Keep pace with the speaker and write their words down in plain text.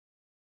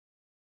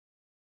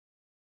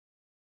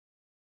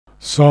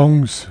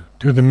Songs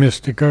to the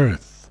Mystic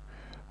Earth,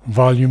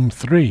 Volume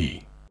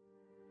 3.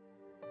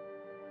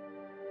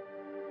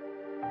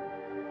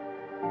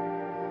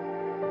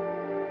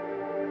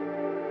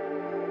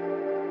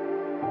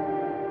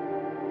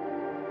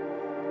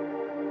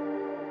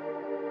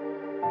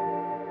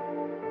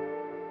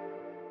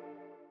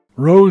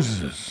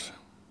 Roses.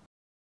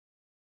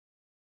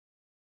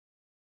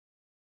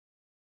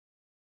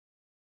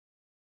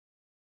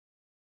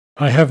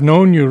 I have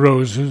known you,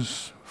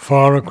 roses,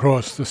 far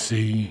across the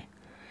sea,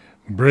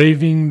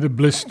 braving the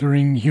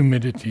blistering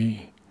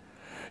humidity,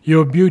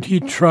 your beauty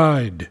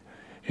tried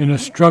in a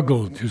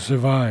struggle to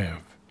survive.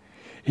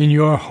 In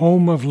your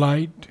home of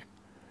light,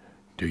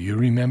 do you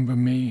remember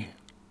me?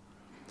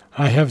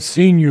 I have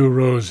seen you,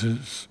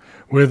 roses,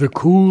 where the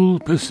cool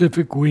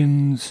Pacific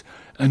winds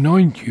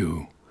anoint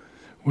you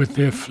with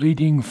their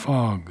fleeting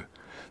fog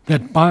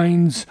that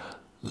binds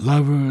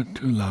lover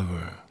to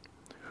lover,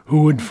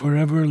 who would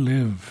forever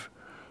live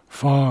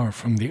far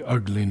from the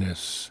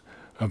ugliness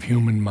of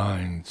human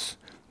minds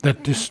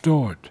that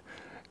distort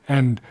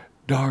and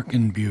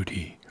darken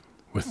beauty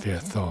with their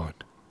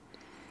thought.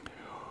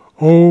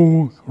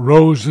 O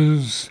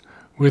roses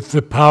with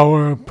the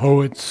power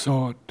poets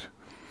sought,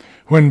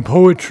 when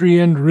poetry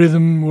and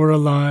rhythm were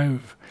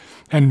alive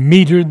and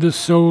metered the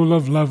soul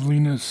of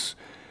loveliness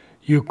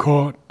you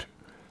caught,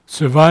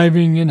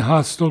 surviving in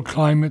hostile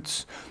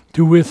climates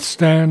to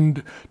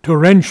withstand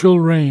torrential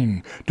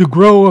rain, to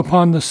grow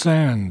upon the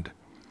sand.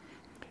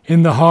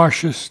 In the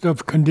harshest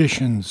of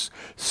conditions,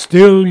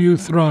 still you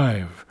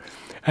thrive,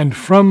 and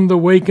from the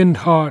wakened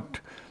heart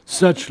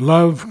such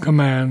love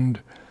command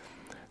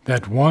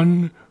that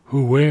one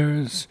who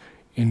wears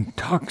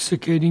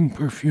intoxicating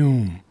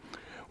perfume,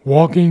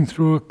 walking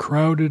through a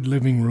crowded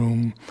living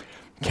room,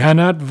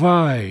 cannot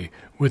vie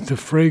with the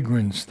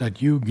fragrance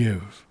that you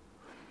give,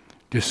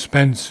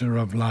 dispenser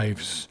of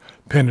life's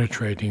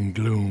penetrating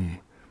gloom.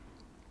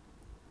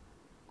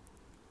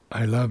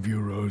 I love you,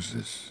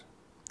 roses,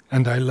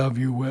 and I love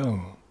you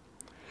well,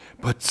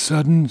 but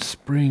sudden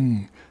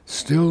spring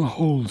still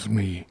holds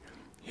me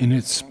in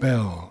its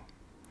spell,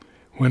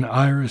 when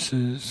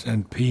irises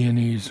and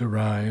peonies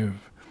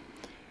arrive,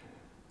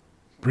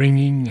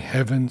 bringing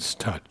heaven's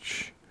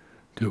touch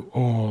to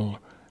all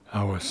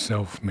our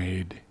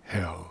self-made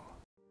hell.